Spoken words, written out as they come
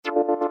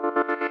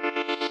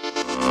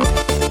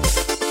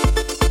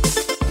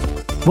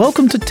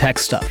Welcome to Tech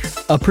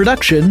Stuff, a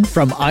production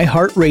from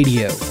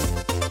iHeartRadio.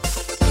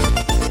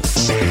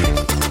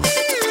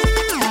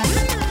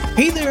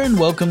 Hey there and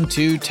welcome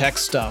to Tech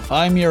Stuff.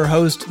 I'm your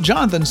host,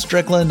 Jonathan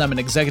Strickland. I'm an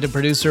executive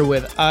producer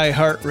with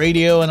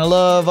iHeartRadio and I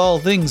love all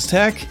things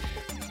tech.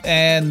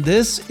 And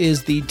this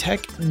is the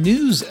tech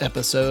news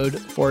episode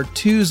for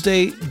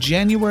Tuesday,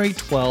 January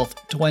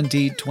 12th,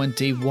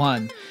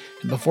 2021.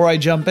 And before I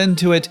jump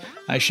into it,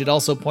 I should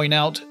also point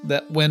out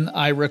that when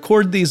I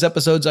record these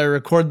episodes, I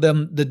record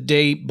them the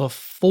day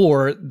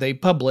before they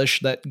publish.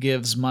 That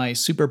gives my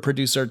super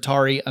producer,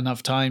 Tari,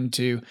 enough time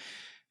to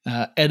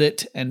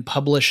edit and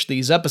publish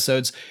these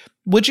episodes,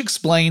 which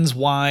explains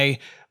why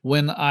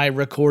when I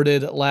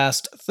recorded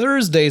last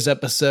Thursday's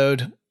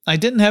episode, I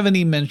didn't have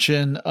any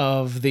mention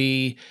of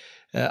the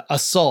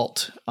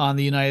assault on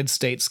the United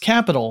States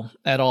Capitol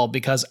at all,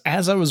 because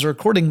as I was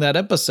recording that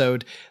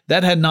episode,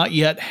 that had not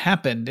yet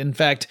happened. In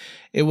fact,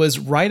 it was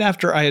right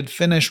after I had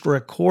finished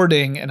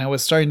recording and I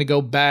was starting to go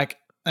back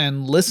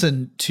and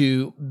listen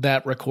to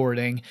that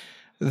recording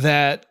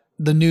that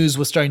the news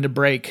was starting to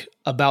break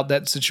about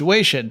that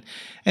situation.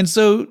 And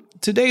so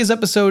today's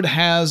episode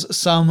has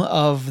some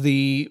of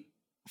the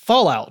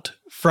fallout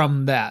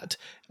from that,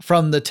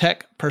 from the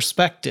tech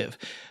perspective.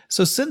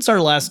 So since our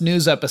last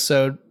news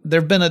episode, there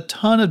have been a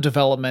ton of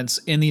developments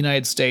in the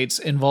United States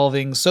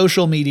involving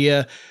social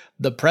media,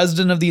 the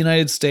President of the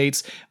United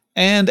States,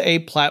 and a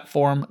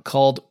platform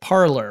called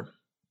Parler.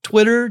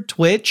 Twitter,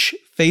 Twitch,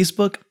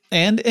 Facebook,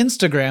 and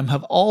Instagram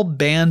have all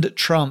banned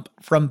Trump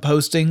from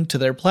posting to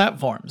their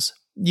platforms.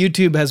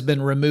 YouTube has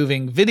been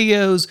removing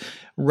videos.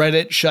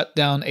 Reddit shut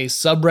down a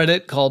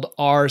subreddit called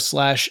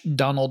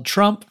r/Donald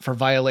Trump for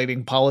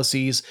violating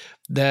policies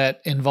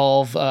that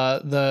involve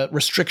the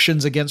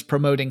restrictions against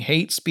promoting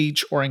hate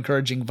speech or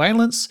encouraging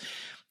violence.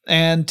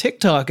 And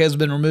TikTok has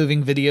been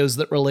removing videos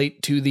that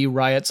relate to the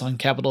riots on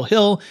Capitol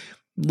Hill,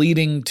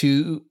 leading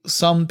to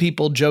some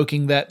people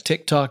joking that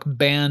TikTok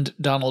banned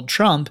Donald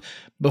Trump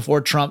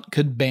before Trump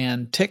could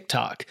ban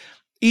TikTok.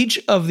 Each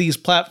of these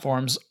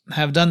platforms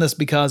have done this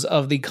because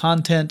of the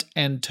content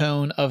and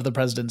tone of the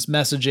president's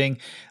messaging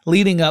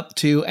leading up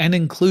to and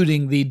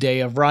including the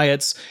day of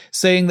riots,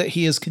 saying that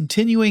he is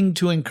continuing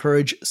to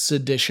encourage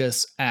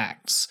seditious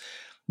acts.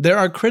 There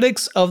are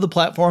critics of the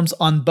platforms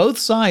on both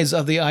sides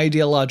of the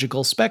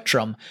ideological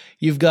spectrum.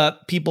 You've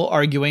got people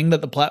arguing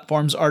that the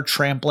platforms are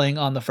trampling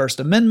on the First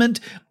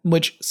Amendment,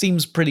 which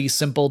seems pretty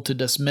simple to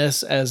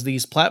dismiss as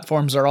these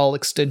platforms are all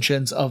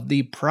extensions of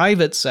the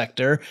private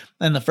sector,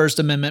 and the First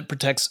Amendment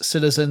protects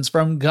citizens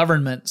from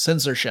government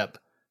censorship.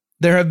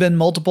 There have been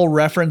multiple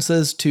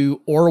references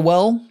to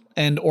Orwell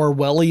and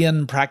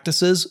Orwellian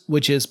practices,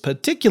 which is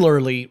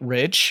particularly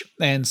rich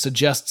and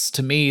suggests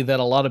to me that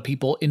a lot of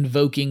people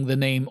invoking the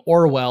name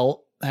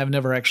Orwell have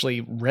never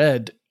actually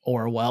read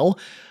Orwell.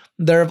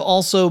 There have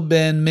also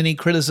been many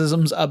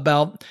criticisms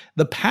about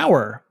the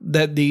power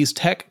that these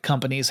tech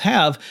companies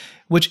have,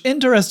 which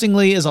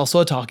interestingly is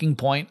also a talking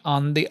point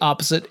on the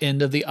opposite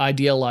end of the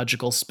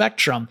ideological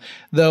spectrum,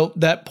 though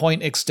that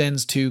point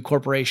extends to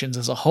corporations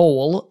as a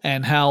whole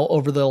and how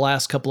over the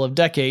last couple of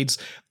decades,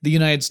 the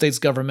United States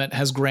government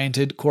has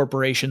granted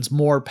corporations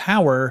more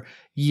power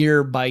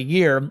year by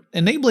year,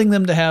 enabling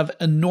them to have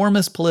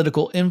enormous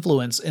political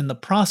influence in the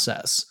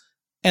process.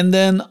 And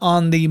then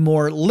on the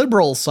more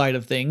liberal side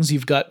of things,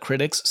 you've got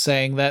critics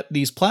saying that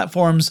these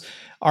platforms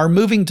are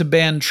moving to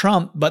ban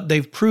Trump, but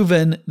they've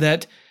proven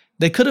that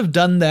they could have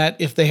done that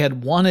if they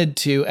had wanted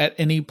to at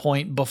any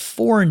point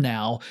before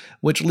now,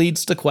 which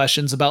leads to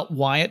questions about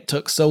why it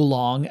took so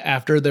long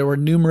after there were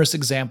numerous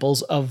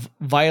examples of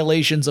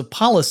violations of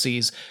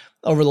policies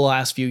over the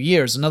last few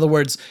years. In other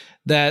words,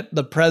 that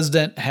the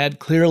president had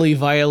clearly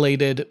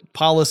violated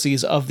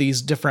policies of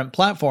these different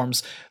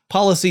platforms,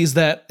 policies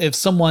that if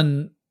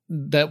someone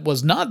that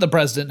was not the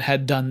president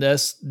had done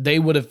this, they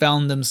would have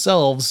found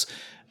themselves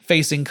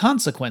facing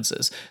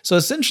consequences. So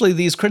essentially,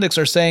 these critics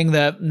are saying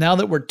that now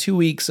that we're 2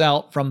 weeks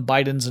out from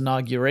Biden's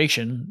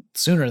inauguration,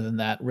 sooner than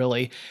that,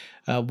 really,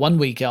 1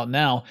 week out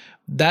now,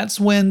 that's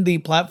when the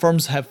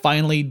platforms have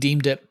finally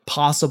deemed it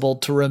possible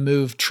to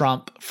remove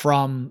Trump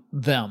from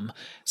them.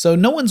 So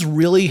no one's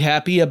really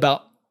happy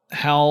about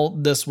how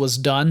this was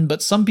done,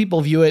 but some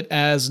people view it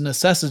as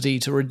necessity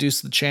to reduce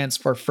the chance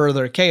for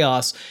further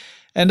chaos,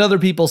 and other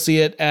people see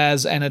it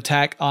as an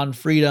attack on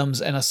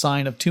freedoms and a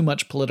sign of too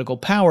much political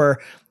power,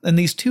 and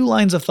these two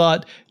lines of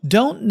thought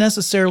don't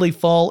necessarily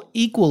fall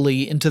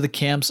equally into the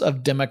camps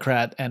of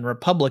Democrat and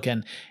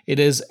Republican. It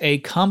is a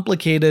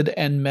complicated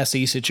and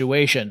messy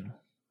situation.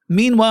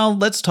 Meanwhile,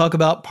 let's talk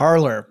about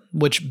Parler,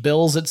 which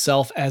bills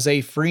itself as a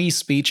free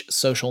speech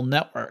social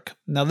network.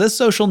 Now, this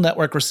social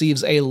network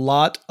receives a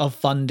lot of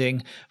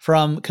funding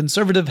from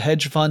conservative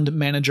hedge fund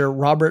manager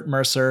Robert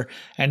Mercer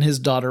and his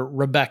daughter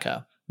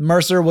Rebecca.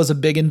 Mercer was a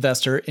big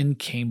investor in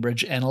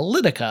Cambridge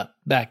Analytica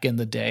back in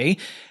the day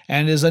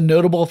and is a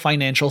notable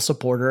financial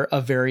supporter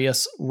of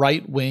various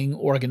right-wing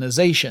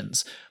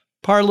organizations.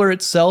 Parler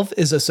itself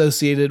is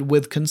associated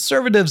with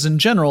conservatives in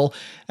general,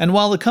 and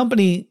while the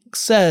company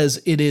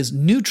says it is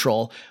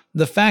neutral,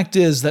 the fact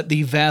is that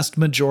the vast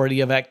majority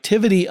of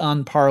activity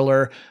on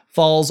Parler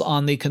falls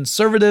on the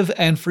conservative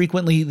and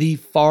frequently the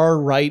far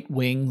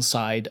right-wing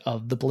side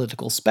of the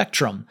political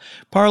spectrum.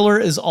 Parler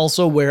is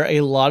also where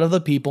a lot of the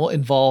people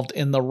involved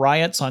in the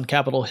riots on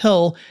Capitol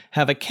Hill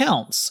have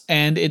accounts,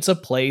 and it's a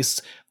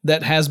place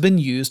that has been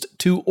used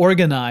to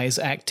organize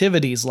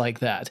activities like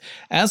that.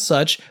 As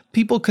such,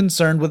 people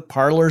concerned with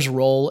Parler's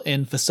role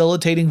in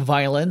facilitating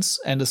violence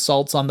and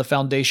assaults on the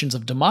foundations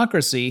of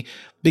democracy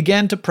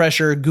began to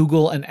pressure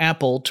Google and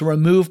Apple to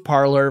remove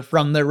Parler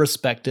from their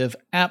respective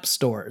app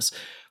stores.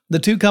 The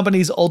two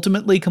companies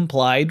ultimately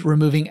complied,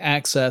 removing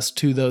access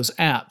to those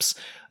apps.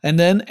 And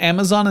then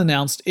Amazon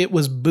announced it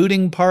was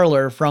booting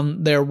Parler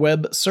from their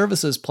web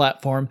services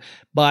platform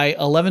by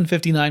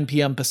 11:59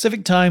 p.m.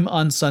 Pacific Time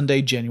on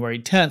Sunday, January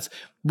 10th,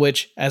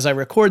 which, as I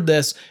record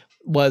this,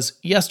 was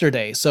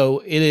yesterday, so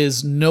it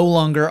is no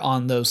longer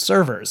on those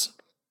servers.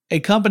 A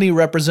company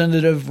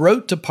representative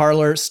wrote to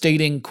Parler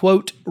stating,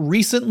 quote,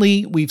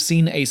 "Recently, we've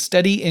seen a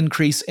steady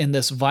increase in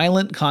this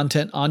violent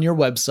content on your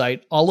website,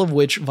 all of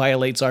which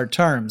violates our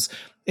terms.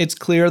 It's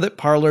clear that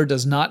Parler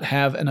does not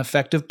have an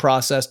effective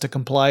process to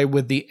comply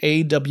with the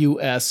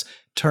AWS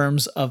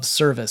terms of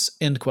service,"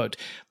 end quote.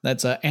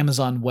 That's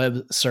Amazon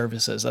Web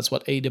Services. That's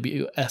what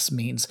AWS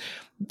means.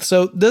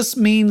 So this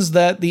means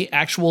that the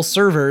actual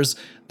servers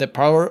that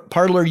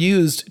Parler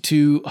used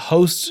to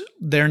host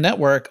their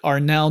network are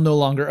now no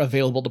longer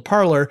available to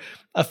Parler,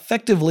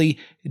 effectively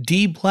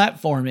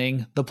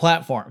deplatforming the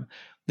platform.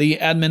 The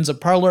admins of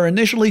Parler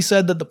initially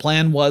said that the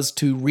plan was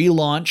to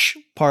relaunch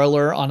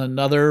Parler on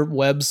another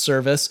web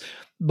service,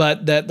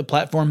 but that the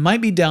platform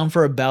might be down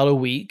for about a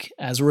week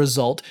as a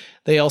result.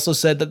 They also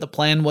said that the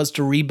plan was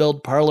to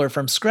rebuild Parler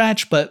from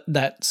scratch, but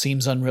that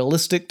seems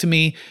unrealistic to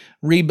me.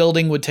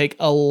 Rebuilding would take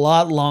a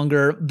lot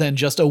longer than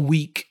just a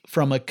week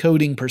from a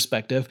coding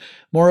perspective.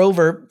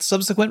 Moreover,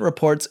 subsequent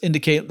reports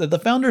indicate that the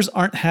founders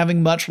aren't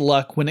having much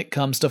luck when it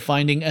comes to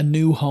finding a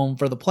new home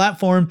for the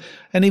platform,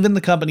 and even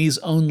the company's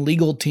own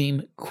legal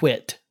team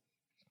quit.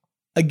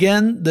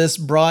 Again, this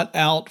brought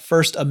out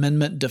First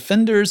Amendment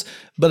defenders,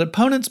 but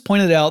opponents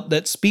pointed out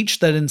that speech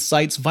that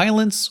incites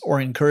violence or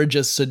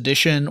encourages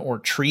sedition or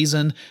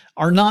treason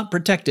are not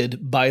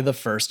protected by the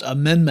First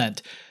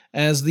Amendment.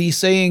 As the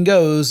saying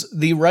goes,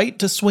 the right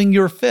to swing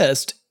your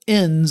fist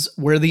ends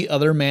where the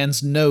other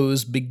man's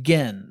nose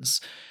begins.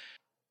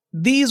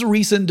 These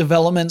recent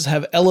developments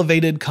have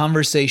elevated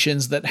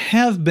conversations that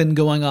have been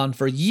going on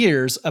for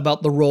years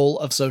about the role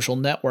of social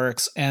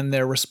networks and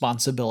their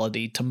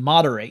responsibility to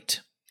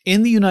moderate.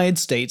 In the United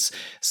States,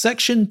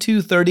 Section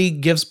 230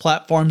 gives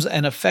platforms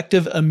an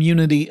effective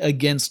immunity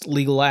against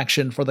legal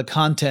action for the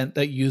content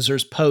that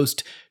users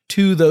post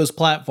to those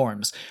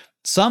platforms.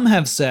 Some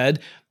have said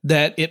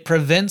that it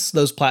prevents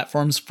those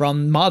platforms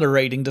from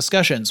moderating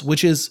discussions,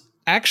 which is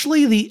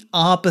actually the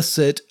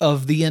opposite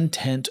of the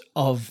intent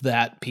of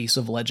that piece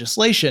of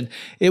legislation.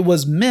 It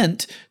was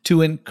meant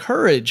to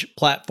encourage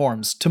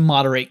platforms to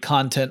moderate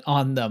content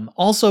on them,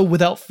 also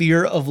without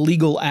fear of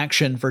legal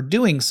action for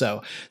doing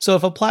so. So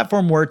if a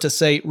platform were to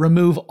say,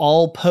 remove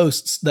all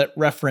posts that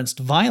referenced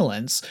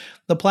violence,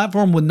 the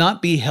platform would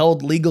not be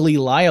held legally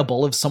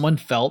liable if someone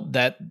felt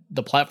that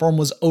the platform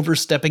was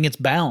overstepping its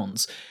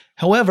bounds.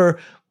 However,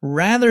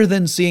 rather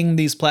than seeing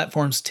these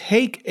platforms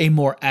take a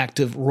more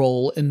active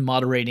role in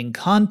moderating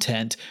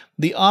content,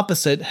 the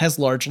opposite has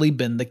largely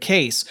been the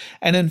case.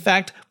 And in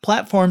fact,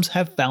 platforms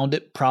have found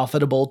it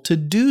profitable to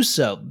do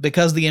so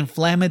because the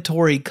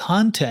inflammatory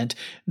content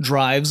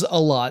drives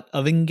a lot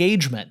of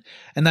engagement.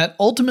 And that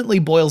ultimately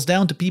boils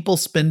down to people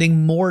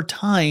spending more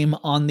time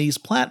on these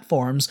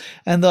platforms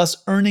and thus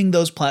earning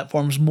those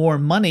platforms more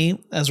money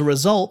as a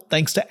result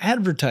thanks to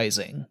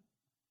advertising.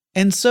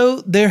 And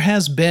so there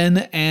has been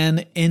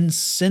an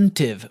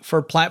incentive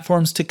for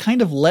platforms to kind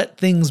of let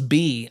things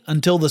be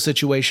until the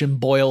situation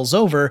boils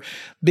over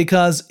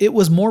because it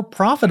was more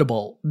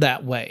profitable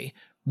that way.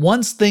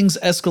 Once things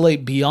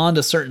escalate beyond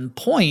a certain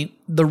point,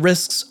 the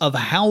risks of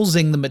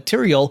housing the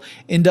material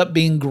end up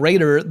being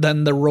greater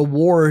than the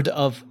reward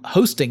of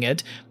hosting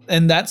it,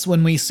 and that's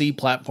when we see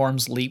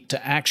platforms leap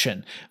to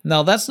action.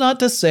 Now, that's not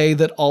to say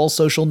that all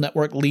social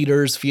network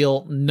leaders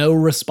feel no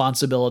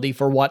responsibility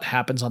for what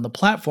happens on the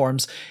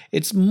platforms.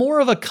 It's more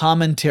of a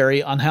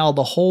commentary on how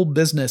the whole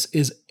business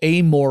is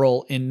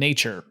amoral in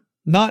nature.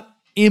 Not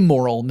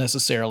immoral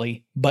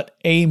necessarily, but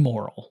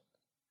amoral.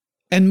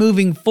 And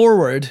moving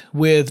forward,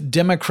 with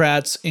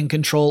Democrats in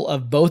control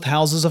of both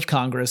houses of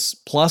Congress,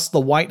 plus the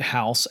White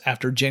House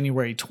after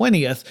January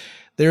 20th,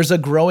 there's a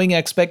growing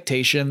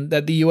expectation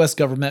that the U.S.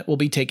 government will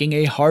be taking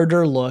a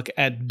harder look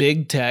at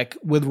big tech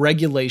with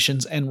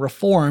regulations and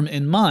reform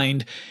in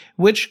mind,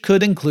 which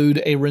could include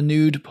a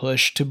renewed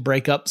push to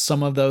break up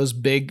some of those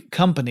big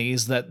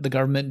companies that the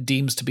government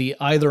deems to be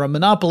either a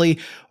monopoly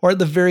or at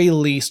the very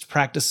least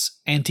practice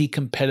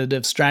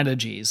anti-competitive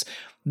strategies.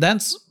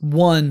 That's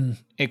one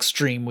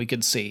extreme we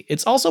could see.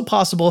 It's also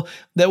possible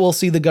that we'll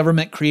see the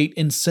government create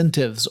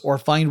incentives or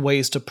find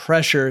ways to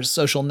pressure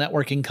social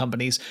networking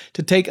companies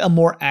to take a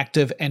more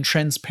active and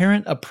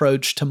transparent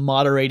approach to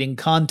moderating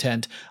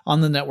content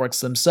on the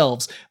networks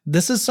themselves.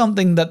 This is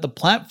something that the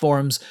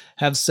platforms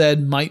have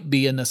said might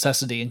be a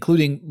necessity,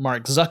 including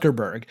Mark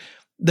Zuckerberg.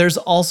 There's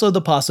also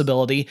the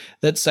possibility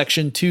that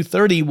Section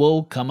 230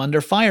 will come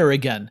under fire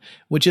again,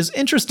 which is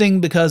interesting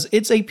because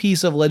it's a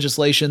piece of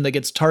legislation that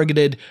gets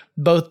targeted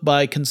both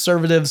by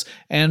conservatives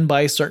and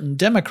by certain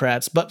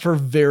Democrats, but for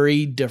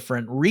very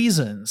different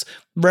reasons.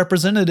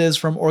 Representatives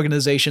from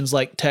organizations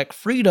like Tech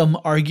Freedom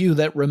argue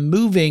that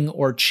removing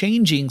or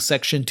changing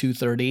Section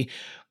 230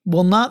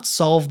 will not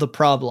solve the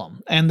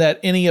problem, and that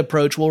any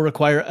approach will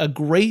require a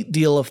great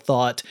deal of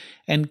thought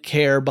and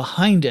care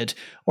behind it,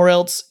 or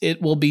else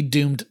it will be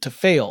doomed to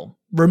fail.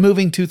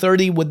 Removing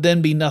 230 would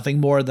then be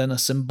nothing more than a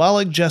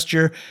symbolic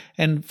gesture,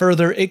 and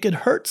further, it could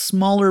hurt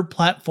smaller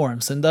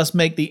platforms and thus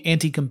make the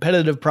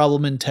anti-competitive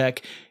problem in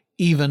tech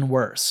even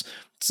worse.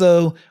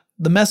 So,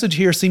 the message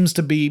here seems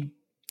to be,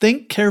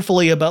 think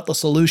carefully about the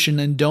solution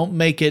and don't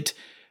make it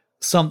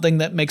something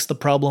that makes the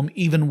problem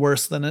even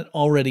worse than it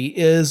already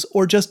is,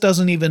 or just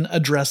doesn't even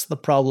address the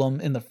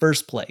problem in the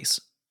first place.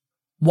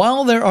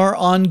 While there are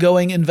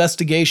ongoing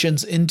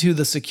investigations into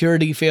the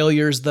security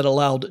failures that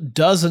allowed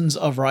dozens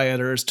of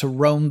rioters to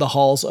roam the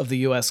halls of the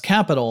US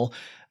Capitol,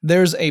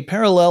 there's a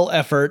parallel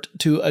effort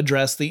to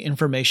address the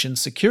information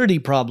security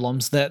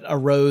problems that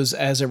arose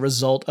as a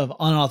result of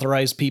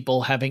unauthorized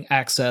people having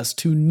access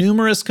to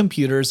numerous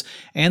computers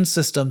and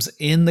systems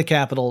in the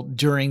Capitol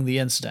during the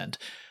incident.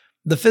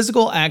 The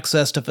physical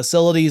access to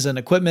facilities and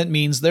equipment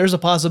means there's a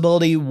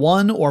possibility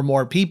one or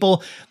more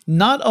people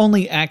not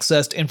only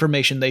accessed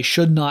information they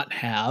should not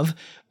have,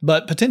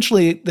 but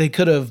potentially they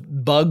could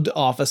have bugged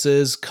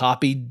offices,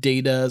 copied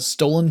data,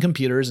 stolen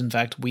computers. In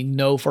fact, we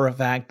know for a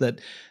fact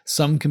that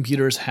some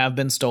computers have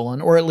been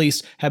stolen, or at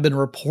least have been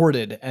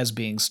reported as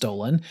being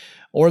stolen,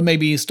 or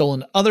maybe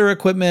stolen other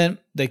equipment.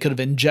 They could have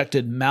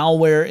injected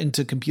malware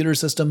into computer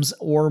systems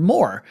or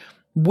more.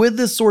 With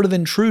this sort of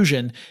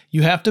intrusion,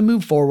 you have to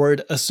move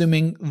forward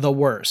assuming the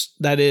worst.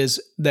 That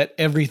is, that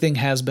everything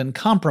has been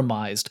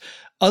compromised.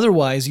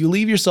 Otherwise, you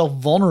leave yourself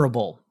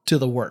vulnerable to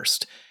the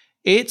worst.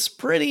 It's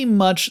pretty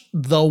much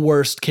the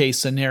worst case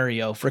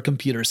scenario for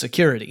computer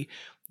security.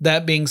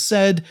 That being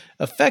said,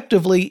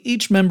 effectively,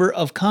 each member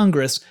of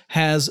Congress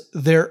has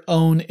their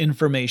own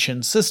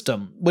information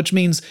system, which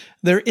means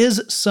there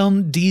is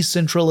some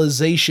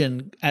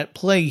decentralization at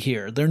play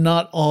here. They're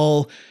not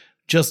all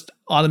just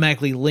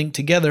automatically linked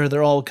together.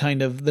 They're all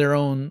kind of their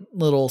own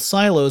little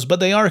silos, but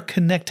they are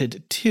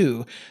connected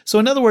too. So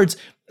in other words,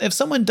 if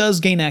someone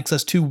does gain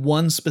access to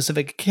one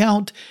specific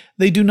account,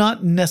 they do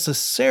not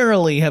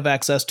necessarily have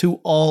access to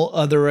all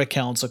other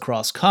accounts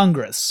across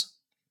Congress.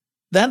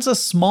 That's a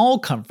small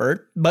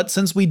comfort, but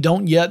since we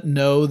don't yet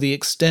know the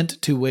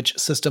extent to which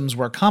systems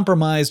were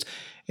compromised,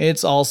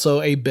 it's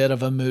also a bit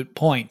of a moot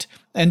point.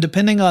 And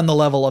depending on the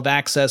level of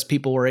access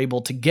people were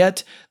able to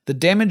get, the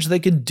damage they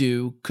could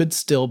do could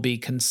still be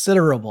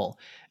considerable.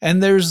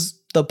 And there's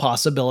the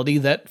possibility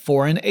that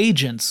foreign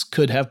agents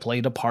could have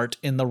played a part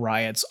in the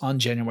riots on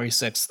January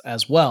 6th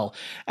as well.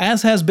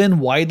 As has been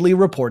widely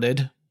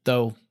reported,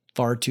 though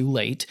far too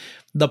late,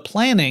 the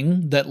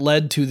planning that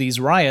led to these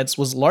riots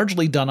was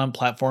largely done on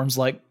platforms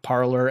like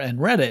Parler and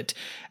Reddit.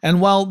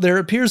 And while there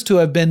appears to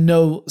have been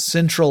no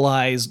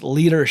centralized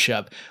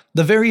leadership,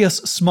 the various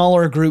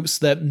smaller groups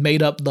that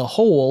made up the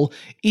whole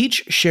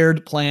each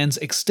shared plans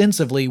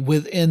extensively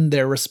within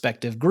their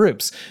respective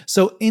groups.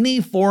 So any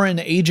foreign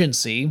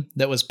agency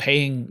that was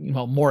paying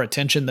more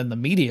attention than the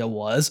media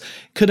was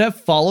could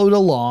have followed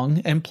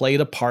along and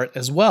played a part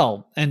as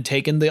well, and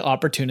taken the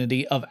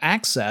opportunity of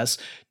access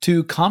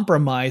to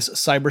compromise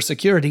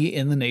cybersecurity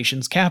in the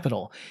nation's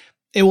capital.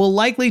 It will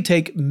likely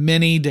take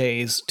many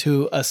days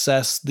to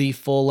assess the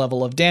full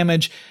level of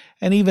damage,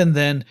 and even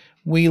then,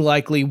 we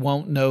likely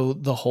won't know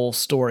the whole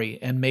story,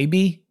 and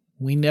maybe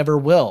we never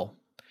will.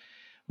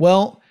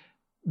 Well,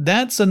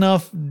 that's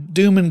enough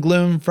doom and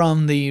gloom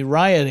from the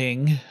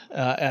rioting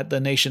at the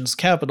nation's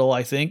capital,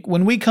 I think.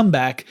 When we come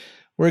back,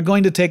 we're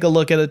going to take a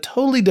look at a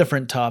totally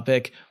different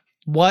topic,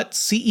 what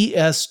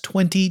CES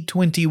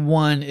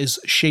 2021 is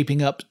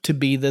shaping up to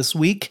be this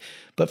week.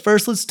 But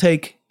first, let's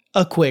take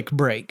a quick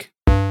break.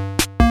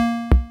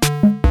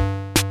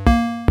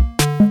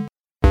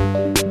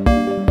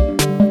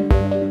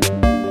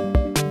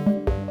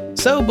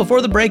 So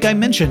before the break, I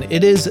mentioned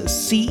it is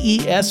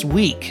CES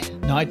week.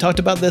 Now, I talked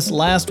about this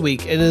last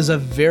week. It is a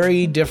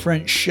very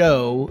different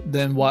show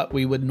than what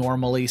we would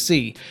normally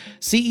see.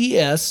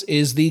 CES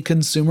is the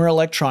Consumer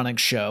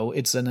Electronics Show.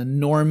 It's an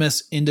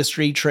enormous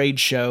industry trade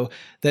show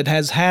that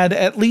has had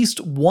at least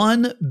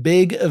one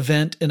big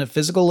event in a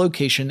physical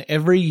location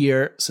every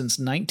year since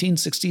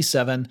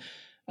 1967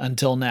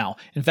 until now.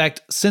 In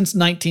fact, since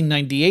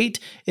 1998,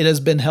 it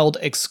has been held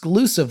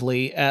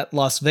exclusively at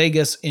Las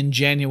Vegas in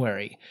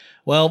January.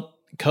 Well,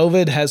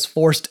 COVID has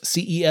forced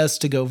CES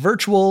to go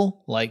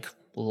virtual, like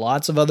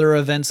lots of other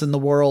events in the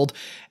world,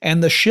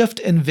 and the shift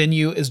in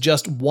venue is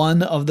just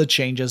one of the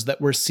changes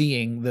that we're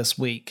seeing this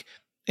week.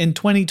 In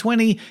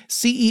 2020,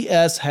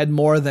 CES had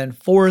more than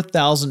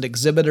 4,000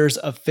 exhibitors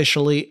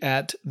officially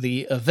at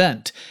the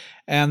event.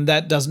 And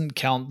that doesn't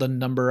count the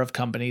number of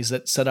companies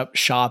that set up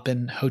shop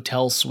in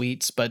hotel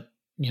suites, but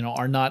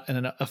are not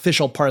an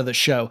official part of the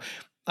show.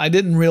 I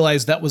didn't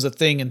realize that was a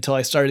thing until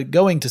I started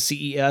going to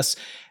CES,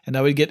 and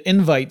I would get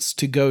invites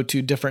to go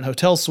to different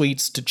hotel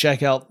suites to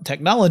check out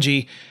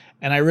technology.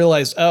 And I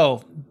realized,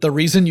 the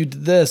reason you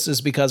did this is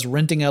because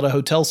renting out a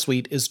hotel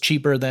suite is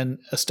cheaper than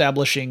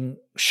establishing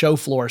show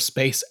floor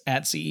space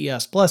at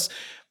CES. Plus,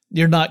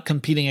 you're not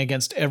competing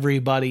against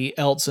everybody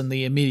else in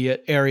the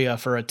immediate area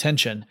for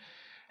attention.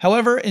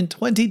 However, in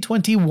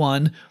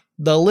 2021,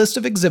 the list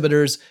of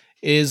exhibitors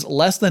is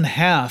less than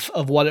half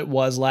of what it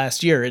was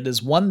last year. It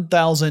is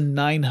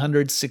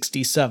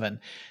 1,967.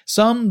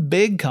 Some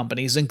big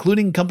companies,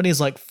 including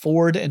companies like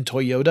Ford and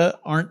Toyota,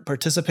 aren't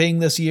participating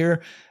this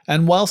year.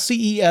 And while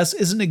CES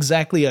isn't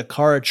exactly a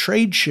car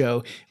trade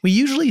show, we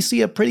usually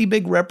see a pretty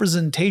big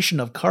representation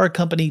of car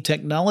company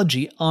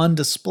technology on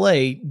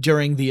display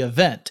during the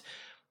event.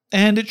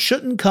 And it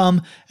shouldn't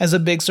come as a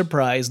big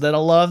surprise that a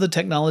lot of the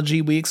technology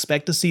we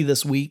expect to see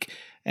this week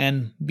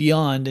and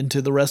beyond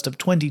into the rest of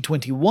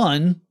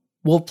 2021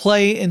 will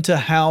play into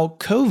how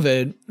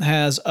COVID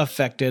has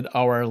affected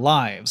our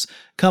lives.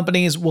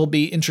 Companies will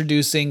be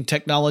introducing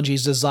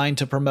technologies designed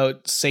to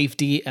promote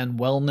safety and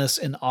wellness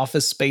in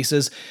office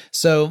spaces,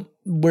 so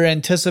we're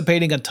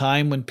anticipating a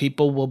time when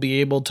people will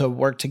be able to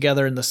work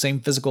together in the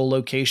same physical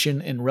location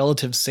in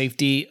relative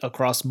safety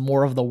across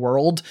more of the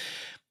world.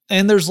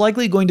 And there's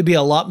likely going to be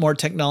a lot more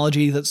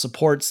technology that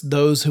supports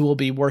those who will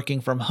be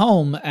working from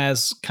home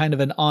as kind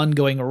of an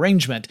ongoing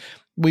arrangement.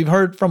 We've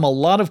heard from a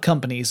lot of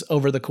companies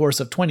over the course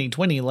of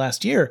 2020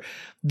 last year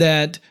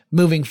that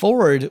moving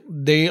forward,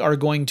 they are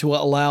going to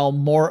allow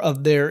more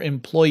of their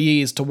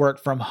employees to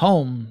work from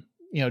home,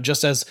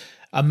 just as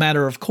a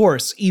matter of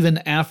course, even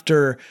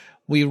after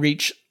we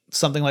reach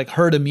something like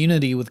herd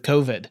immunity with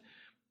COVID.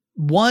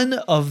 One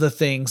of the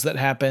things that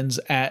happens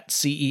at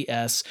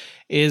CES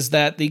is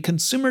that the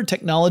Consumer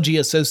Technology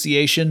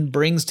Association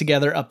brings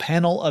together a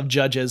panel of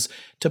judges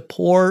to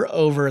pore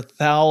over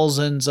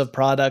thousands of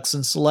products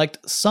and select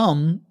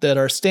some that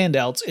are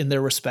standouts in their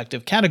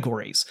respective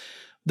categories.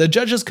 The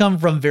judges come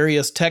from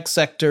various tech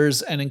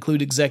sectors and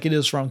include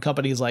executives from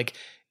companies like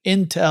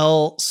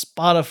Intel,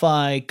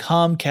 Spotify,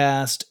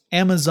 Comcast,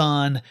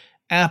 Amazon,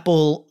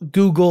 Apple,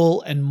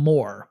 Google, and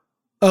more.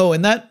 Oh,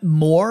 and that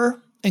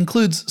more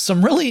includes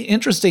some really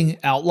interesting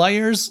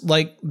outliers,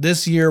 like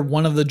this year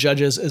one of the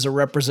judges is a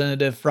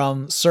representative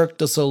from Cirque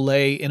du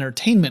Soleil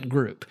Entertainment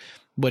Group,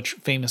 which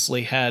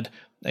famously had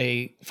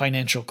a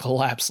financial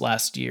collapse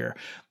last year.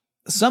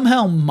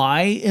 Somehow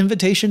my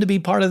invitation to be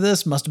part of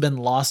this must have been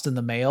lost in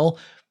the mail,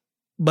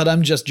 but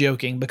I'm just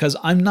joking because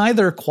I'm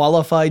neither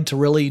qualified to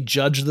really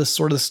judge this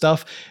sort of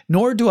stuff,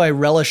 nor do I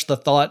relish the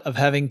thought of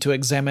having to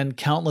examine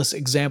countless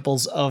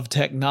examples of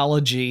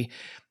technology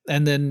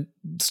and then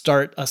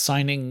start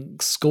assigning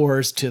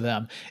scores to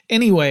them.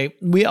 Anyway,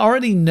 we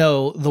already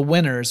know the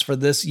winners for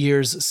this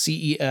year's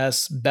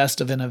CES Best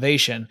of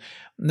Innovation.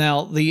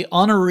 Now, the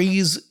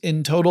honorees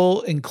in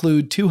total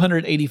include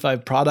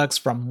 285 products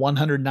from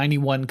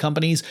 191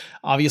 companies.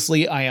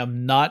 Obviously, I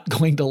am not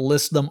going to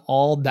list them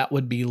all. That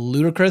would be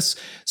ludicrous.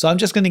 So I'm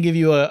just going to give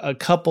you a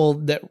couple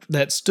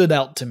that stood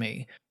out to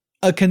me.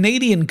 A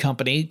Canadian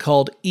company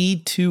called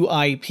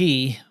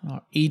E2IP,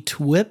 or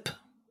E2IP,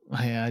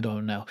 I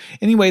don't know.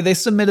 Anyway, they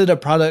submitted a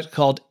product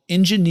called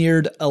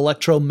Engineered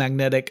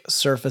Electromagnetic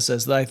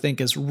Surfaces that I think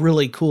is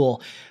really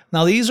cool.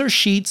 Now, these are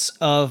sheets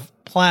of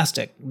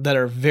plastic that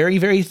are very,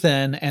 very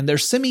thin, and they're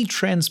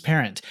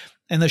semi-transparent.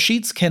 And the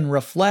sheets can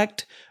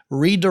reflect,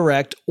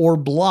 redirect, or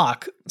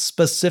block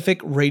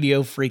specific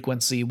radio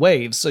frequency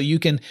waves. So you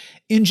can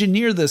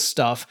engineer this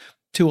stuff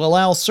to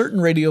allow certain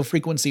radio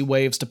frequency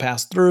waves to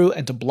pass through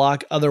and to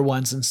block other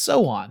ones and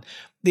so on.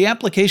 The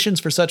applications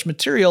for such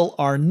material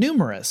are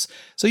numerous,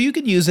 so you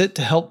could use it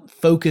to help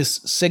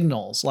focus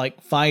signals,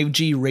 like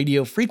 5G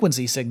radio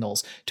frequency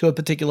signals, to a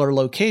particular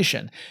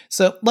location.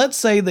 So let's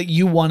say that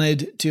you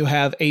wanted to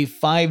have a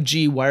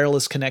 5G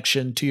wireless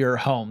connection to your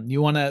home.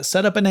 You want to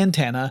set up an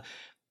antenna,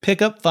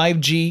 pick up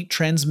 5G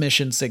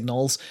transmission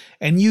signals,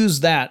 and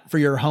use that for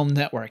your home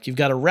network. You've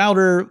got a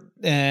router,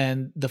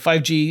 and the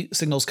 5G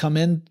signals come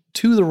in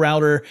to the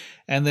router,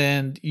 and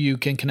then you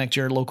can connect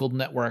your local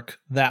network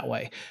that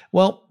way.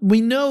 Well,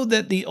 we know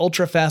that the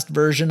ultra-fast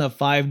version of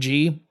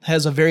 5G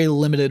has a very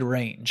limited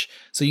range,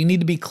 so you need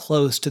to be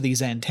close to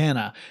these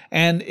antennae.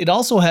 And it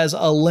also has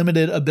a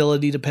limited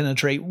ability to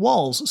penetrate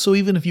walls, so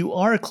even if you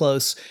are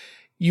close,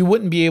 you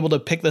wouldn't be able to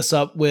pick this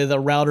up with a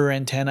router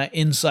antenna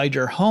inside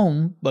your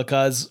home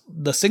because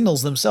the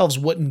signals themselves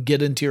wouldn't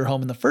get into your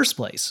home in the first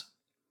place.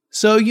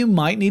 So you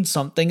might need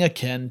something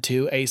akin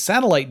to a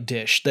satellite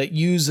dish that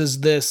uses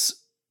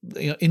this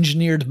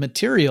engineered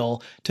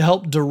material to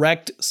help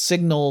direct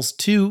signals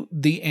to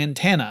the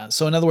antenna.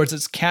 So in other words,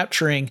 it's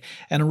capturing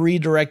and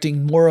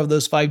redirecting more of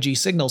those 5G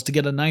signals to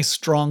get a nice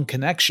strong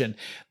connection.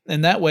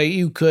 And that way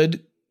you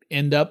could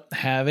end up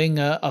having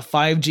a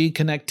 5G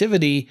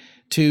connectivity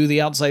to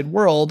the outside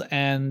world,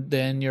 and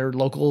then your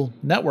local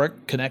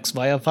network connects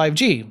via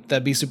 5G.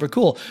 That'd be super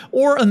cool.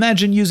 Or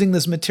imagine using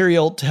this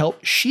material to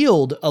help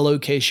shield a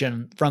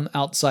location from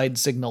outside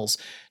signals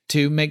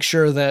to make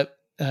sure that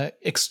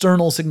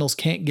external signals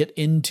can't get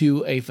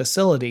into a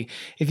facility.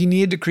 If you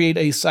need to create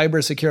a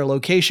cyber secure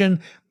location,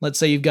 let's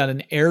say you've got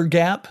an air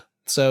gap,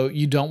 so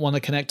you don't want to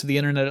connect to the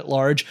internet at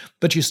large,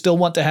 but you still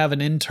want to have an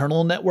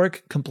internal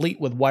network complete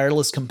with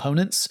wireless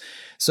components.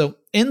 So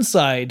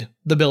inside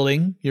the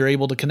building, you're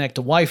able to connect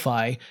to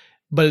Wi-Fi,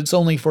 but it's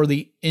only for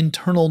the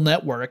internal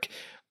network.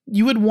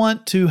 You would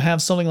want to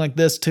have something like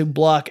this to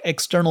block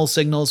external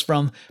signals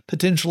from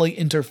potentially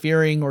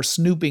interfering or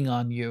snooping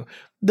on you.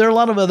 There are a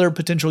lot of other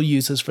potential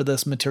uses for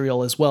this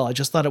material as well. I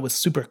just thought it was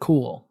super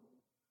cool.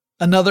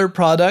 Another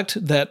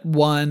product that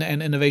won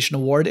an innovation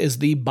award is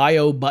the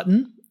Bio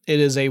Button. It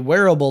is a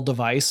wearable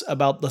device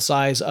about the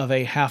size of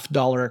a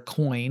 $50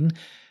 coin,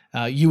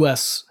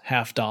 US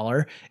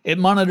 $50. It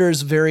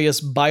monitors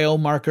various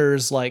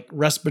biomarkers like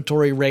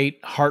respiratory rate,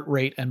 heart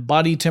rate, and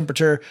body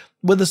temperature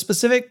with a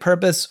specific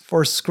purpose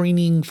for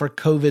screening for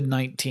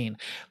COVID-19.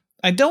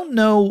 I don't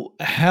know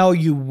how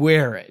you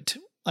wear it.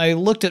 I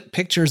looked at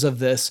pictures of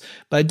this,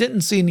 but I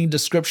didn't see any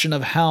description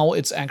of how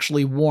it's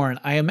actually worn.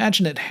 I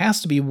imagine it has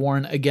to be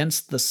worn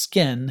against the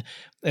skin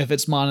if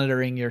it's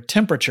monitoring your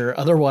temperature.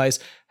 Otherwise,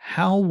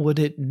 how would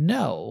it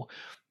know?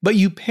 But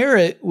you pair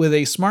it with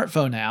a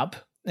smartphone app,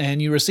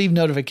 and you receive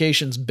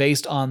notifications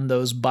based on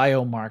those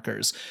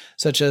biomarkers,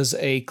 such as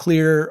a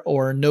clear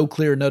or no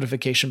clear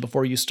notification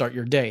before you start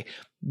your day.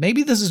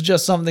 Maybe this is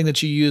just something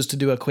that you use to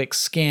do a quick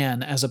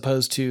scan as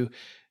opposed to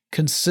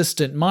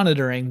consistent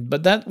monitoring,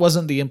 but that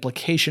wasn't the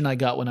implication I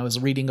got when I was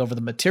reading over the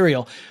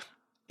material.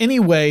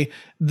 Anyway,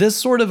 this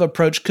sort of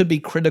approach could be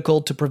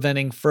critical to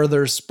preventing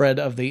further spread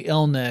of the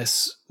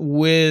illness,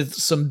 with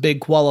some big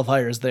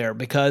qualifiers there,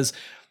 because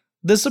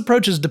this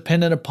approach is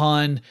dependent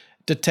upon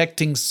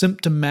detecting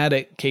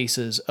symptomatic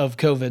cases of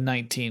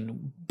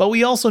COVID-19. But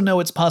we also know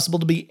it's possible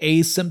to be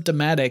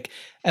asymptomatic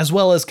as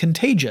well as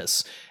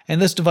contagious.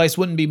 And this device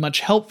wouldn't be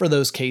much help for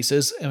those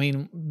cases. I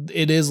mean,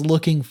 it is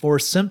looking for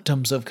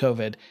symptoms of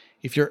COVID.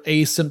 If you're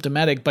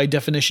asymptomatic, by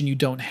definition, you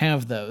don't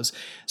have those.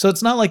 So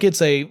it's not like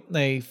it's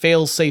a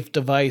fail-safe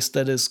device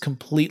that is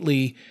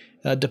completely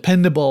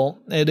dependable.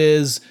 It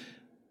is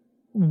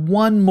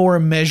one more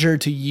measure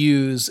to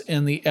use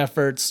in the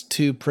efforts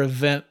to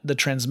prevent the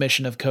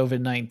transmission of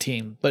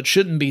COVID-19, but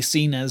shouldn't be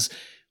seen as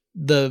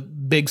the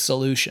big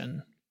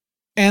solution.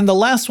 And the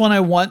last one I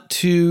want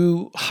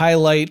to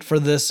highlight for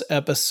this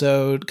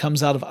episode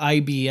comes out of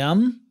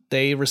IBM.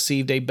 They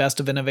received a Best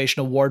of Innovation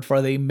Award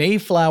for the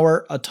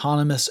Mayflower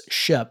Autonomous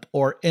Ship,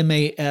 or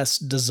MAS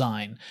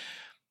design.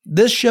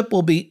 This ship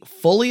will be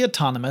fully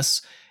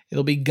autonomous.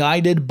 It'll be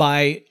guided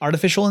by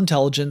artificial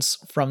intelligence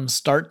from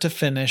start to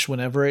finish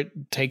whenever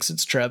it takes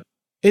its trip.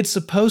 It's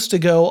supposed to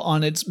go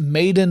on its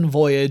maiden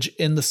voyage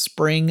in the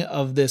spring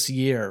of this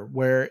year,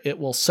 where it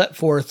will set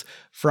forth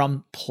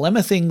from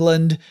Plymouth,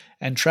 England,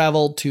 and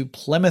travel to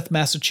Plymouth,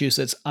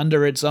 Massachusetts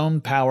under its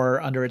own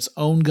power, under its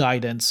own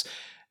guidance,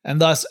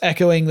 and thus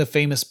echoing the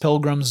famous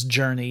Pilgrim's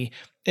Journey.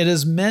 It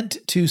is meant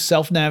to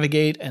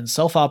self-navigate and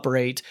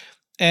self-operate,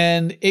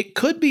 and it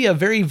could be a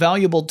very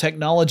valuable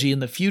technology in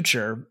the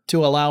future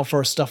to allow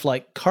for stuff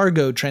like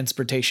cargo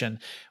transportation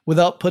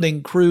without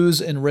putting crews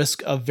in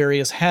risk of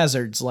various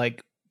hazards like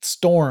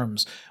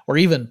storms or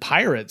even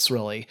pirates,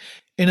 really.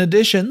 In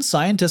addition,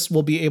 scientists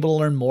will be able to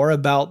learn more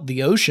about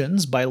the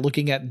oceans by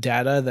looking at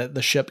data that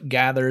the ship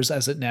gathers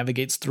as it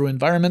navigates through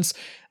environments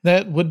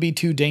that would be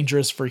too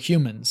dangerous for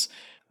humans.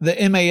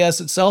 The MAS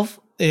itself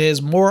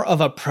is more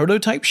of a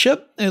prototype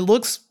ship. It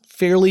looks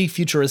fairly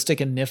futuristic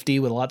and nifty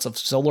with lots of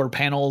solar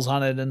panels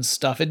on it and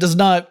stuff. It does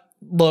not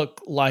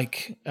look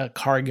like a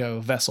cargo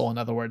vessel, in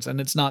other words,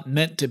 and it's not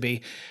meant to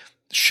be.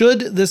 Should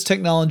this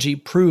technology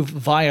prove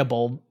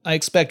viable, I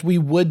expect we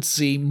would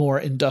see more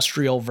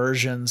industrial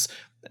versions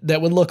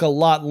that would look a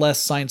lot less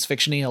science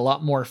fiction-y, a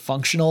lot more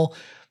functional.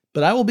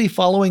 But I will be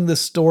following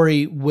this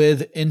story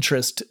with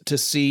interest to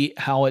see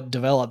how it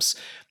develops.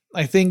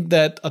 I think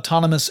that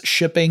autonomous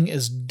shipping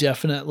is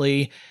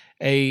definitely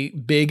a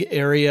big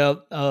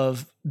area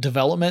of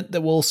development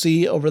that we'll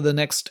see over the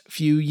next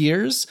few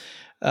years.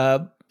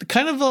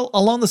 Kind of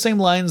along the same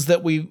lines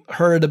that we've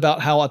heard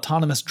about how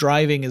autonomous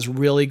driving is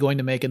really going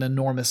to make an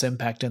enormous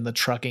impact in the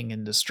trucking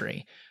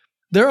industry.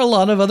 There are a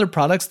lot of other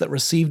products that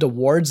received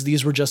awards.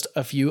 These were just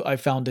a few I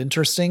found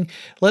interesting.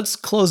 Let's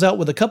close out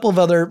with a couple of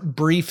other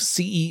brief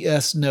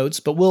CES notes,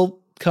 but we'll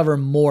cover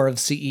more of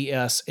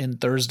CES in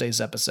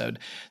Thursday's episode.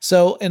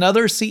 So in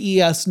other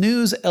CES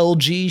news,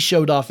 LG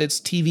showed off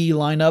its TV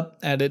lineup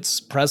at its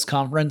press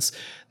conference.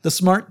 The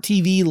smart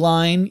TV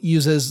line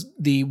uses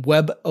the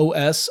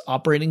WebOS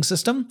operating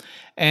system,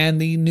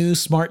 and the new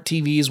smart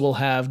TVs will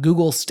have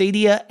Google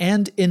Stadia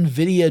and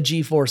NVIDIA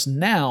GeForce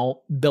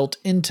Now built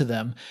into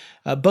them.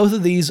 Both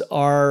of these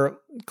are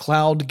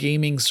cloud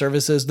gaming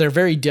services. They're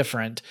very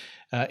different.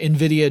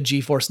 NVIDIA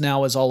GeForce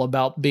Now is all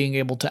about being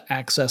able to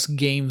access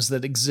games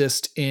that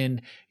exist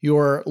in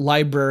your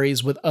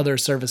libraries with other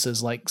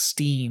services like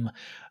Steam,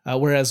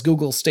 whereas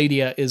Google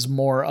Stadia is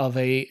more of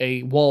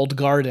a walled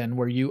garden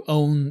where you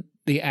own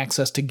the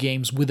access to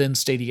games within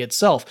Stadia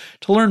itself.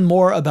 To learn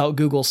more about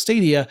Google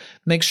Stadia,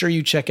 make sure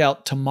you check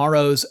out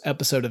tomorrow's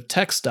episode of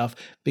Tech Stuff,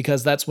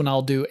 because that's when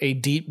I'll do a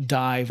deep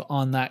dive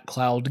on that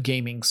cloud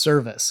gaming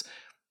service.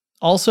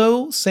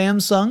 Also,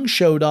 Samsung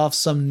showed off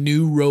some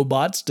new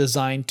robots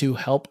designed to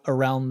help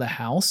around the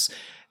house.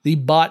 The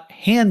Bot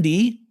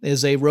Handy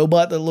is a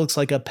robot that looks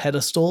like a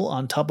pedestal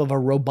on top of a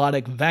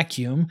robotic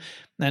vacuum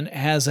and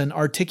has an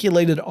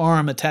articulated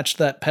arm attached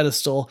to that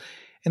pedestal.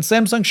 And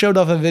Samsung showed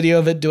off a video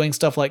of it doing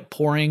stuff like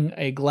pouring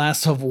a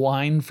glass of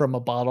wine from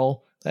a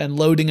bottle and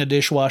loading a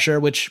dishwasher,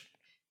 which,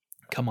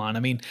 come on,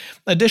 I mean,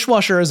 a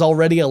dishwasher is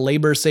already a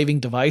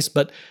labor-saving device,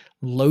 but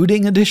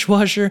loading a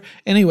dishwasher?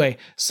 Anyway,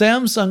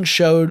 Samsung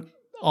showed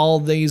all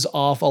these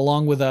off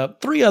along with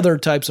 3 other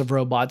types of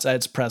robots at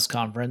its press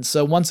conference.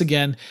 So once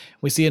again,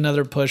 we see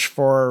another push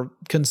for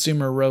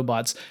consumer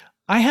robots.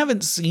 I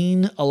haven't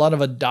seen a lot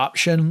of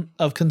adoption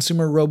of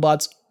consumer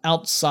robots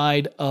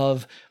outside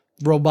of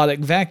robotic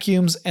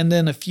vacuums and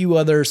then a few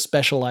other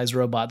specialized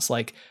robots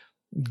like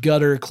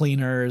gutter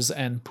cleaners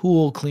and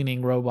pool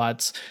cleaning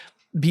robots.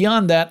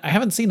 Beyond that, I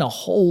haven't seen a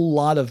whole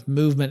lot of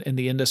movement in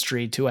the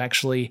industry to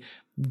actually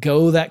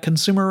go that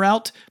consumer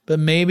route, but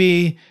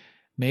maybe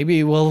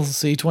we'll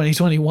see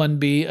 2021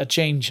 be a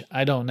change.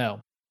 I don't know.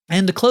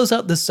 And to close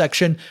out this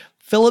section,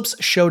 Philips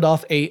showed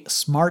off a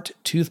smart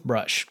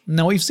toothbrush.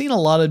 Now, we've seen a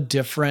lot of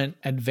different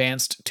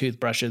advanced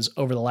toothbrushes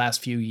over the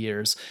last few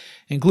years,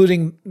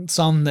 including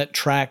some that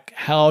track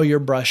how you're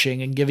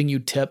brushing and giving you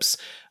tips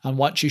on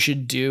what you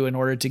should do in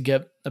order to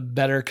get a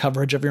better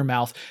coverage of your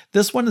mouth.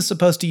 This one is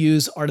supposed to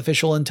use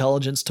artificial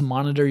intelligence to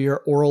monitor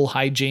your oral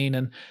hygiene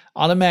and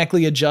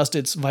automatically adjust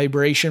its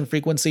vibration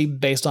frequency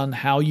based on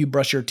how you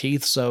brush your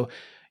teeth. So,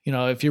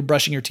 if you're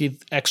brushing your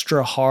teeth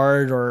extra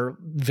hard or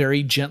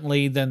very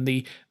gently, then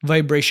the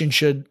vibration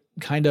should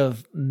kind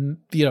of,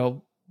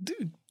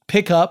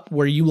 pick up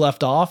where you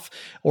left off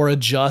or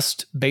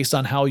adjust based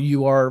on how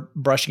you are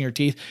brushing your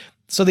teeth.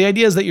 So the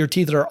idea is that your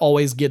teeth are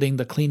always getting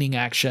the cleaning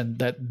action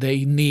that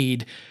they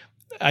need.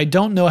 I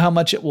don't know how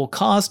much it will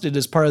cost. It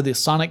is part of the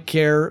Sonic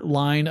Care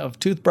line of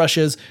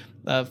toothbrushes.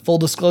 Full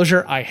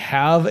disclosure, I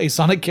have a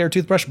Sonic Care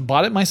toothbrush,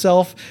 bought it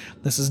myself.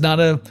 This is not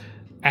a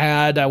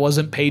ad. I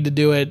wasn't paid to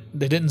do it.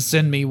 They didn't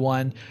send me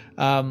one.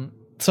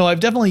 So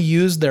I've definitely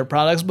used their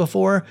products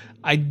before.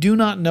 I do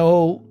not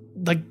know,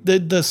 like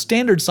the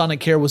standard Sonic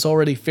Care was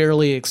already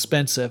fairly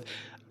expensive.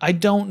 I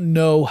don't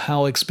know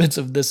how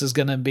expensive this is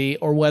going to be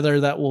or whether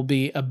that will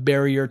be a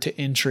barrier to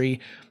entry.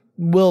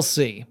 We'll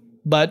see.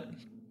 But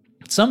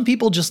some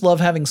people just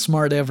love having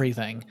smart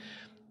everything.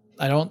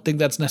 I don't think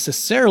that's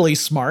necessarily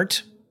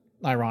smart,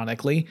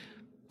 ironically,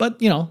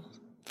 but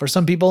for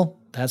some people,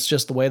 that's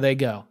just the way they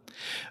go.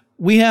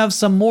 We have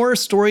some more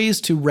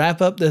stories to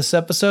wrap up this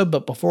episode,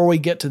 but before we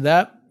get to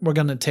that, we're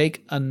going to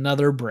take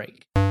another break.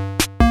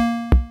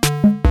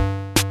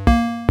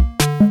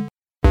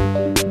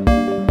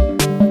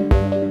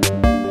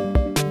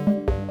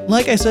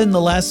 Like I said in the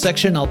last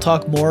section, I'll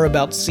talk more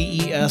about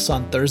CES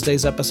on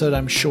Thursday's episode,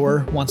 I'm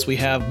sure, once we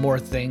have more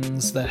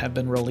things that have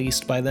been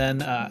released by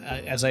then.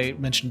 As I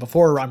mentioned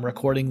before, I'm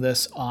recording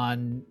this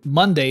on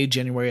Monday,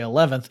 January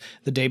 11th,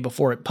 the day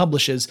before it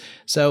publishes,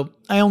 so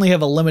I only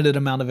have a limited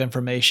amount of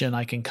information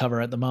I can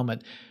cover at the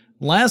moment.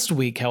 Last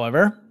week,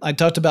 however, I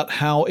talked about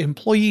how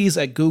employees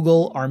at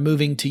Google are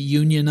moving to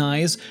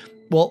unionize.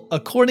 Well,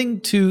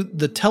 according to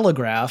The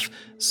Telegraph,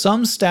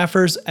 some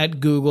staffers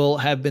at Google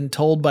have been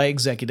told by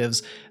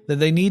executives that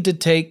they need to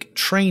take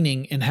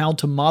training in how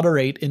to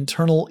moderate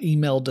internal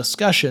email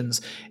discussions,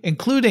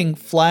 including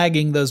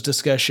flagging those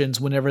discussions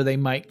whenever they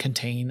might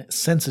contain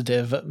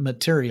sensitive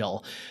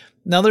material.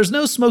 Now, there's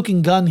no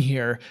smoking gun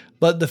here,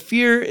 but the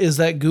fear is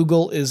that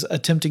Google is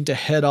attempting to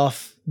head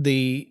off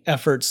the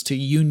efforts to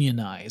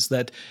unionize,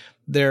 that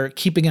they're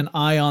keeping an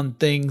eye on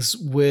things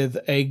with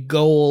a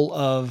goal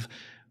of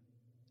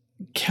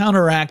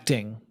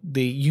counteracting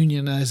the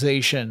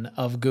unionization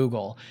of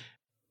Google,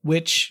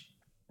 which,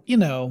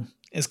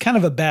 is kind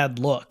of a bad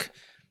look.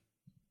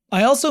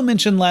 I also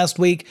mentioned last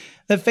week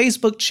that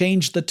Facebook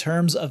changed the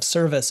terms of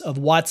service of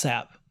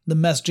WhatsApp, the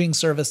messaging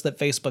service that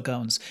Facebook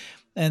owns,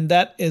 and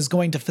that is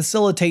going to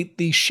facilitate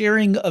the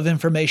sharing of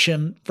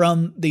information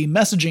from the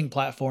messaging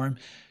platform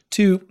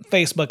to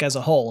Facebook as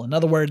a whole. In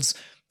other words,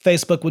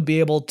 Facebook would be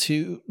able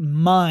to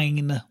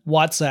mine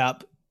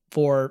WhatsApp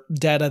for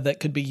data that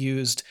could be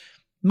used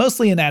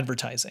mostly in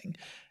advertising.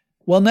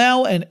 Well,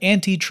 now an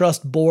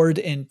antitrust board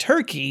in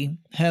Turkey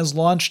has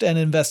launched an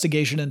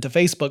investigation into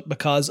Facebook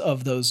because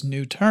of those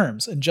new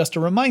terms. And just a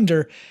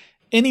reminder,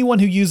 anyone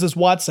who uses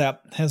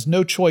WhatsApp has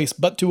no choice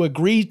but to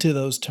agree to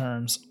those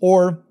terms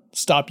or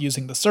stop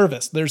using the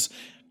service. There's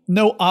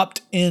no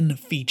opt-in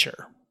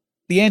feature.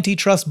 The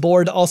antitrust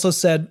board also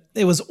said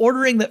it was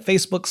ordering that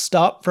Facebook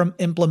stop from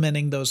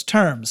implementing those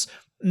terms.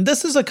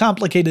 This is a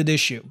complicated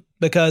issue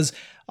because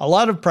a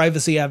lot of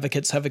privacy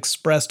advocates have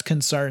expressed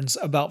concerns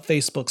about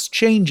Facebook's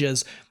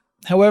changes.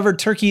 However,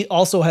 Turkey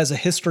also has a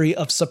history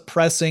of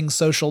suppressing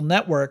social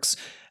networks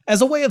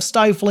as a way of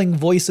stifling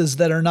voices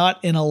that are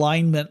not in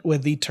alignment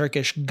with the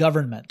Turkish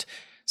government.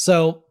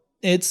 So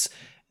it's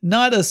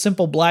not a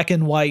simple black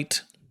and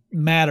white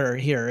matter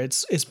here.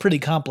 It's pretty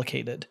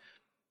complicated.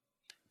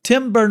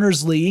 Tim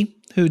Berners-Lee,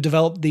 who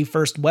developed the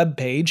first web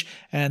page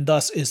and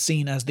thus is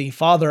seen as the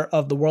father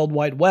of the World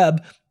Wide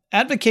Web,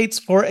 advocates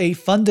for a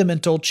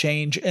fundamental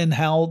change in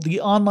how the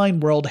online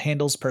world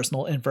handles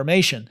personal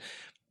information.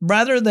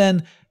 Rather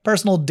than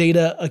personal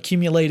data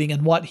accumulating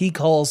in what he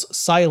calls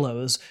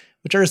silos,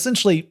 which are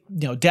essentially,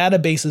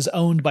 databases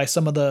owned by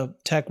some of the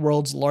tech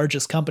world's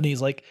largest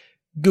companies like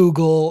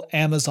Google,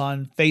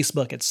 Amazon,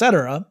 Facebook,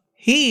 etc.,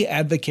 he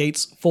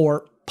advocates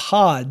for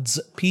pods,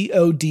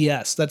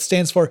 P-O-D-S. That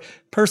stands for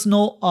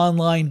Personal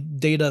Online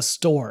Data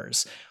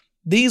Stores.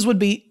 These would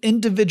be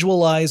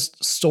individualized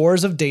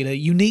stores of data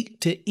unique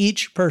to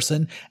each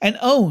person and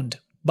owned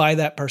by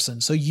that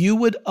person. So you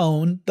would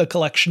own the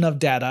collection of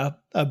data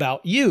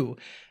about you.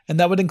 And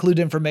that would include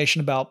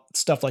information about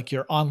stuff like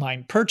your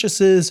online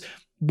purchases,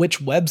 which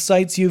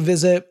websites you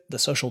visit, the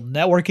social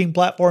networking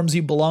platforms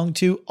you belong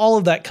to, all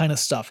of that kind of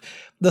stuff.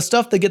 The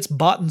stuff that gets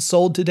bought and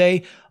sold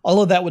today,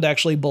 all of that would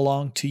actually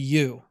belong to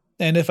you.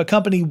 And if a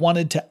company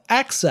wanted to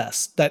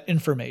access that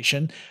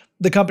information,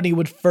 the company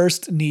would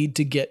first need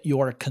to get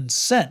your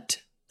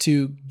consent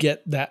to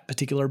get that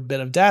particular bit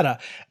of data.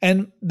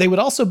 And they would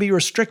also be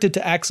restricted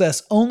to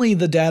access only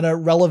the data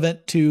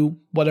relevant to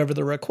whatever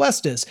the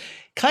request is.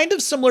 Kind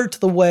of similar to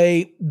the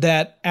way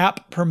that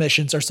app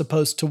permissions are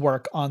supposed to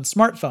work on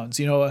smartphones.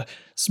 A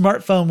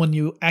smartphone, when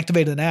you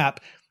activate an app,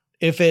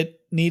 if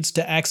it needs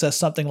to access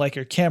something like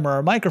your camera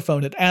or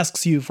microphone, it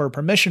asks you for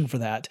permission for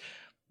that.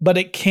 But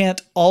it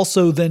can't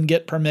also then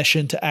get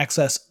permission to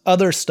access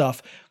other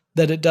stuff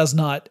that it does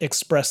not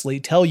expressly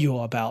tell you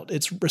about.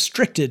 It's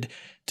restricted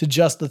to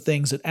just the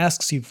things it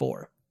asks you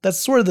for. That's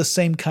sort of the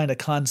same kind of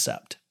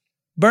concept.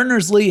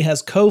 Berners-Lee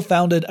has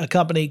co-founded a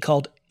company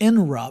called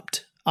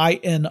Inrupt,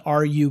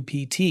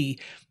 I-N-R-U-P-T,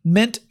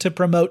 meant to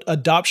promote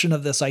adoption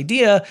of this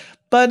idea,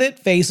 but it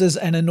faces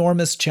an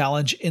enormous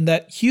challenge in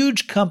that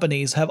huge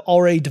companies have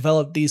already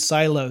developed these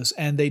silos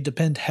and they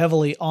depend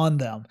heavily on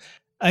them.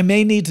 I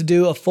may need to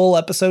do a full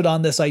episode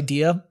on this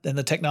idea and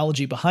the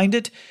technology behind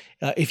it.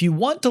 If you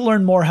want to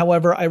learn more,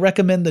 however, I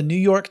recommend the New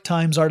York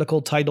Times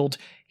article titled,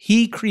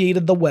 "He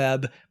Created the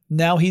Web,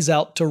 Now He's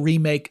Out to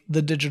Remake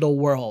the Digital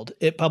World."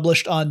 It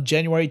published on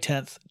January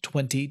 10th,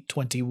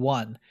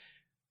 2021.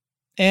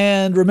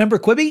 And remember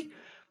Quibi?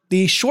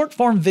 The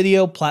short-form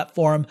video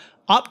platform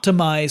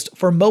optimized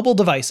for mobile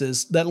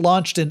devices that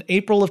launched in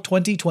April of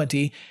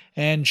 2020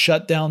 and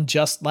shut down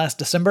just last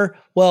December?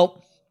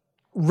 Well,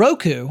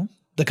 Roku,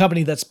 the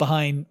company that's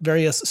behind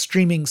various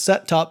streaming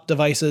set-top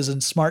devices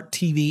and smart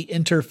TV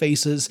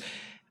interfaces,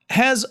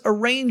 has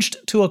arranged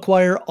to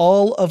acquire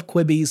all of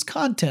Quibi's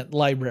content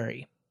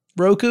library.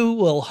 Roku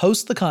will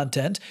host the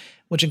content,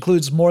 which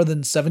includes more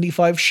than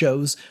 75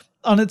 shows,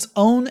 on its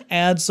own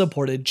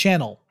ad-supported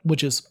channel,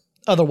 which is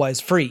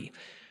otherwise free.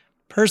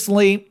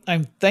 Personally,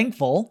 I'm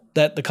thankful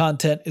that the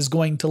content is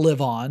going to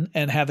live on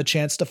and have a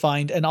chance to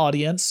find an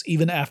audience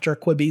even after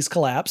Quibi's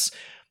collapse.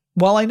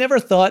 While I never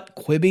thought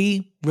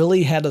Quibi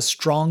really had a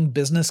strong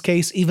business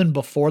case even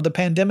before the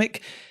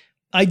pandemic,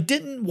 I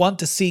didn't want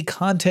to see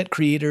content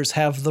creators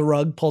have the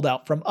rug pulled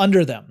out from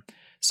under them.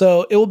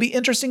 So it will be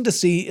interesting to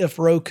see if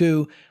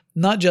Roku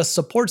not just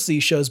supports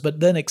these shows, but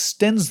then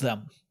extends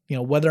them.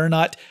 Whether or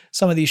not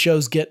some of these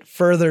shows get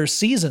further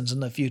seasons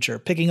in the future,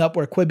 picking up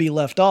where Quibi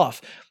left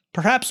off,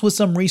 perhaps with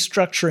some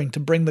restructuring to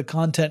bring the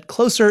content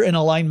closer in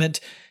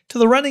alignment to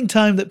the running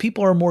time that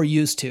people are more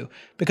used to,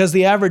 because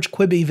the average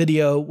Quibi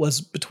video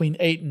was between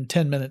 8 and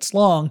 10 minutes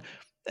long,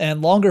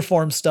 and longer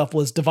form stuff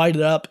was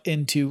divided up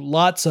into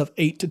lots of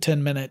 8 to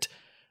 10 minute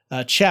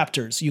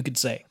chapters, you could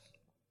say.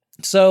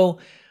 So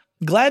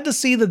glad to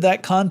see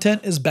that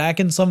content is back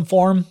in some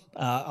form.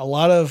 A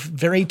lot of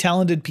very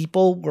talented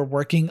people were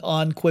working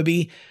on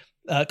Quibi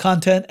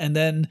content, and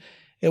then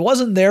it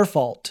wasn't their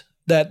fault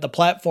that the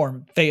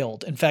platform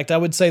failed. In fact, I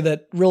would say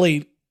that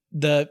really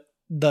the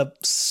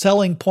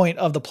selling point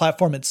of the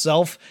platform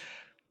itself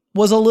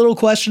was a little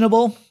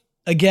questionable.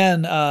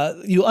 Again,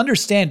 you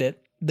understand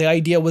it. The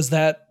idea was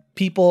that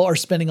people are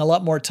spending a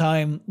lot more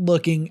time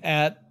looking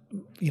at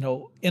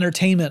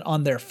entertainment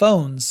on their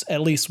phones,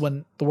 at least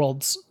when the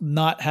world's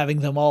not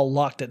having them all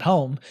locked at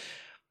home,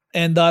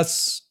 and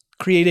thus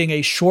creating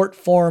a short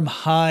form,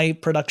 high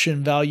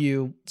production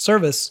value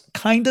service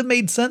kind of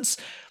made sense.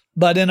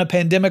 But in a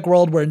pandemic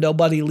world where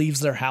nobody leaves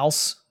their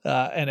house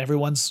and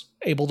everyone's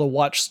able to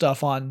watch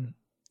stuff on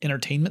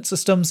entertainment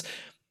systems,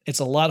 it's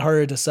a lot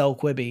harder to sell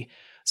Quibi.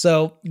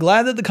 So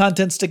glad that the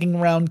content's sticking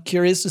around.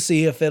 Curious to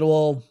see if it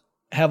will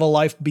have a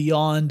life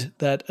beyond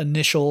that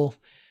initial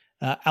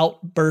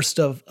outburst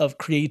of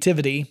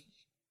creativity.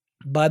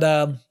 But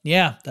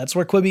yeah, that's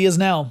where Quibi is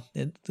now.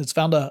 It's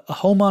found a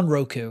home on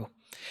Roku.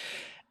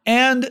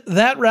 And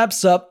that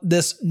wraps up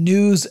this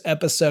news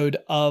episode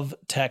of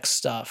Tech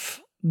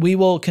Stuff. We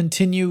will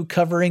continue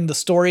covering the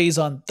stories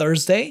on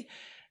Thursday.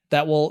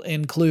 That will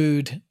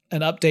include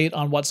an update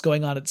on what's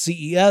going on at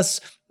CES,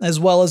 as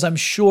well as, I'm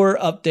sure,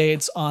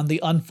 updates on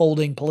the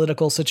unfolding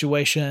political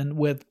situation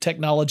with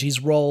technology's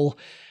role.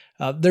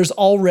 There's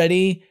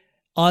already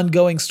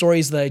ongoing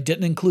stories that I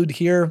didn't include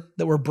here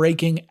that were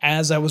breaking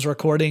as I was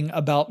recording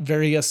about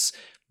various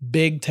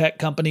big tech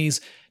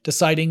companies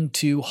deciding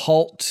to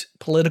halt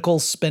political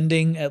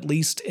spending, at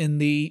least in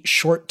the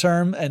short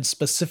term, and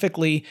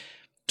specifically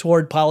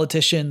toward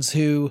politicians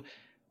who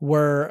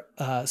were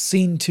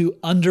seen to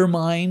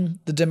undermine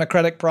the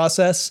democratic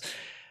process.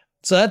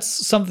 So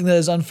that's something that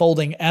is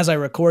unfolding as I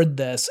record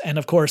this. And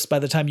of course, by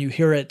the time you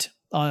hear it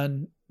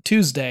on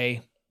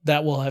Tuesday,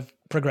 that will have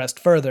progressed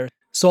further.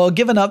 So I'll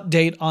give an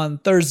update on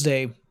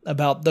Thursday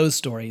about those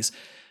stories,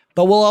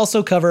 but we'll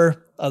also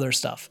cover other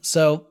stuff.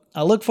 So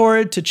I look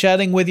forward to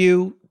chatting with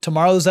you.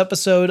 Tomorrow's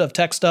episode of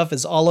Tech Stuff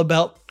is all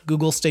about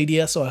Google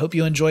Stadia, so I hope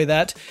you enjoy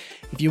that.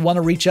 If you want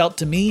to reach out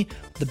to me,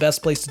 the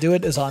best place to do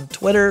it is on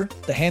Twitter.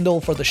 The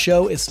handle for the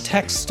show is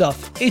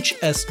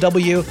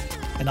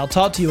TechStuffHSW, and I'll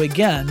talk to you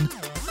again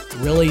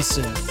really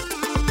soon.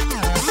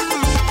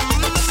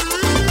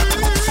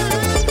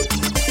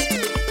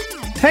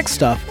 Tech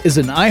Stuff is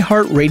an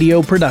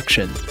iHeartRadio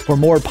production. For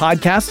more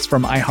podcasts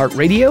from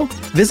iHeartRadio,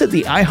 visit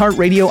the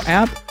iHeartRadio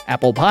app,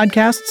 Apple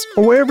Podcasts,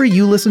 or wherever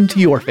you listen to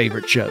your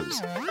favorite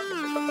shows.